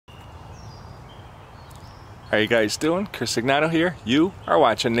How you guys doing? Chris Ignato here. You are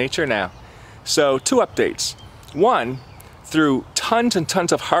watching Nature Now. So, two updates. One, through tons and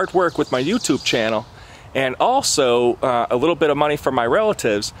tons of hard work with my YouTube channel and also a little bit of money from my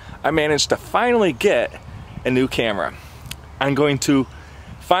relatives, I managed to finally get a new camera. I'm going to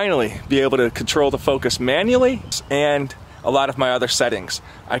finally be able to control the focus manually and a lot of my other settings.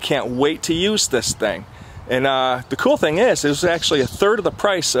 I can't wait to use this thing. And the cool thing is, it was actually a third of the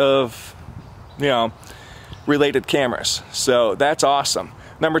price of, related cameras. So that's awesome.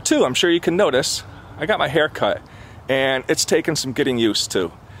 Number two, I'm sure you can notice, I got my hair cut and it's taken some getting used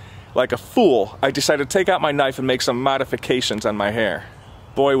to. Like a fool, I decided to take out my knife and make some modifications on my hair.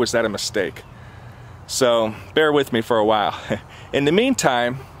 Boy, was that a mistake. So bear with me for a while. In the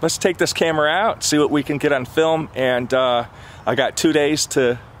meantime, let's take this camera out, see what we can get on film, and I got 2 days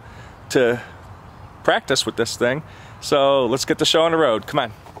to practice with this thing. So let's get the show on the road. Come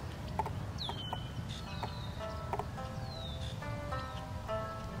on.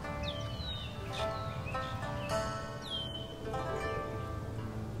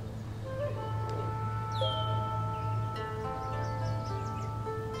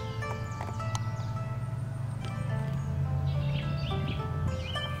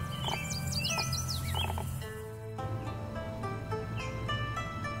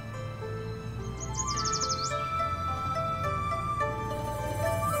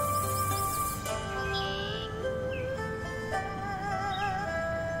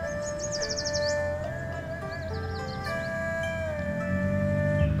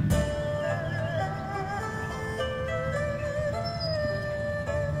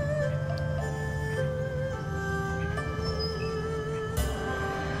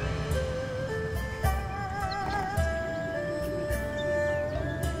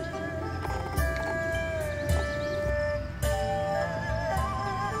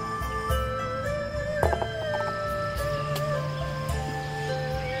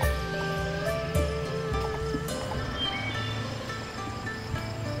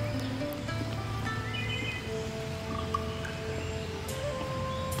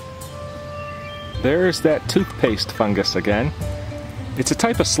 There's that toothpaste fungus again. It's a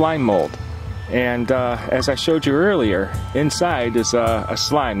type of slime mold, and as I showed you earlier, inside is a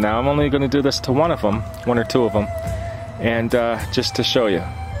slime. Now I'm only going to do this to one of them, one or two of them, and just to show you.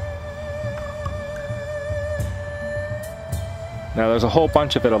 Now there's a whole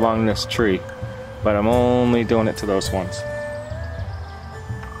bunch of it along this tree, but I'm only doing it to those ones.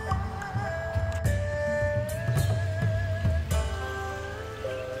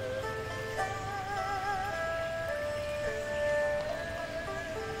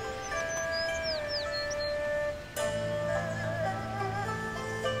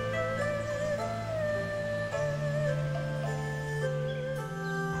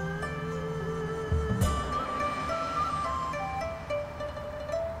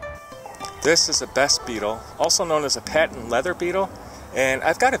 This is a best beetle, also known as a patent leather beetle, and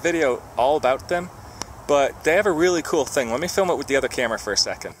I've got a video all about them, but they have a really cool thing. Let me film it with the other camera for a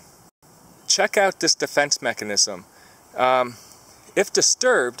second. Check out this defense mechanism. If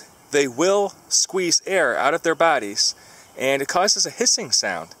disturbed, they will squeeze air out of their bodies, and it causes a hissing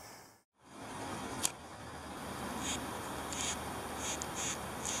sound.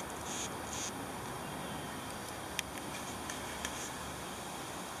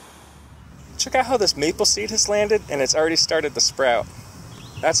 Check out how this maple seed has landed and it's already started to sprout.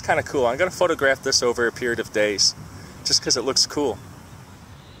 That's kind of cool. I'm going to photograph this over a period of days just because it looks cool.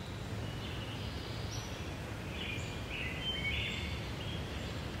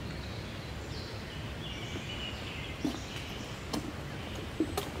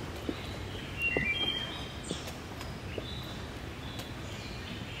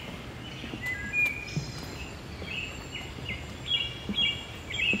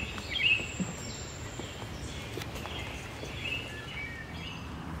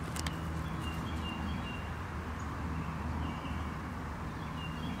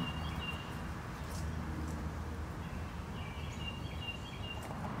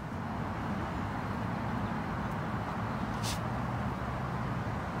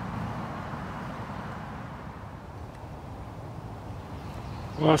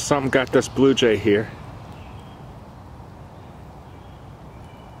 Well, something got this blue jay here.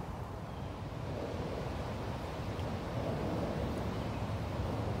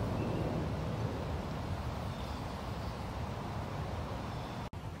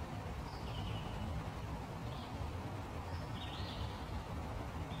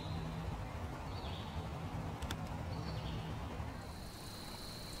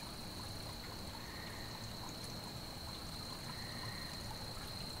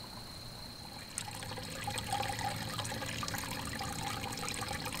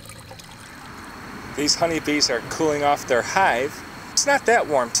 These honeybees are cooling off their hive. It's not that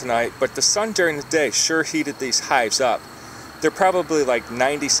warm tonight, but the sun during the day sure heated these hives up. They're probably like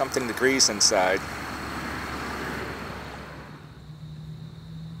 90-something degrees inside.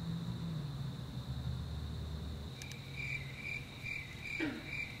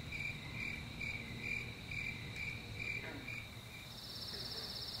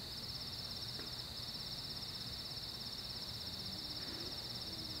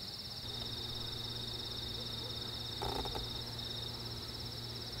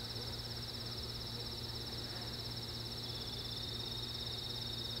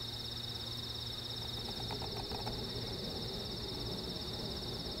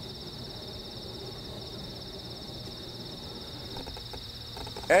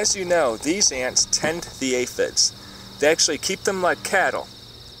 As you know, these ants tend the aphids. They actually keep them like cattle.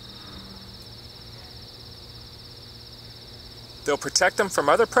 They'll protect them from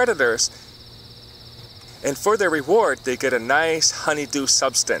other predators, and for their reward, they get a nice honeydew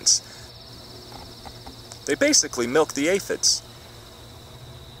substance. They basically milk the aphids.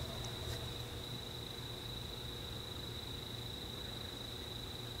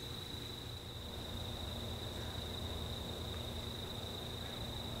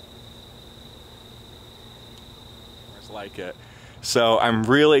 Like it. So I'm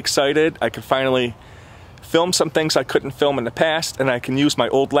really excited. I can finally film some things I couldn't film in the past, and I can use my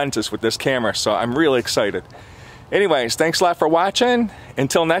old lenses with this camera, so I'm really excited. Anyways, thanks a lot for watching.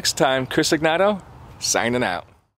 Until next time, Chris Ignato, signing out.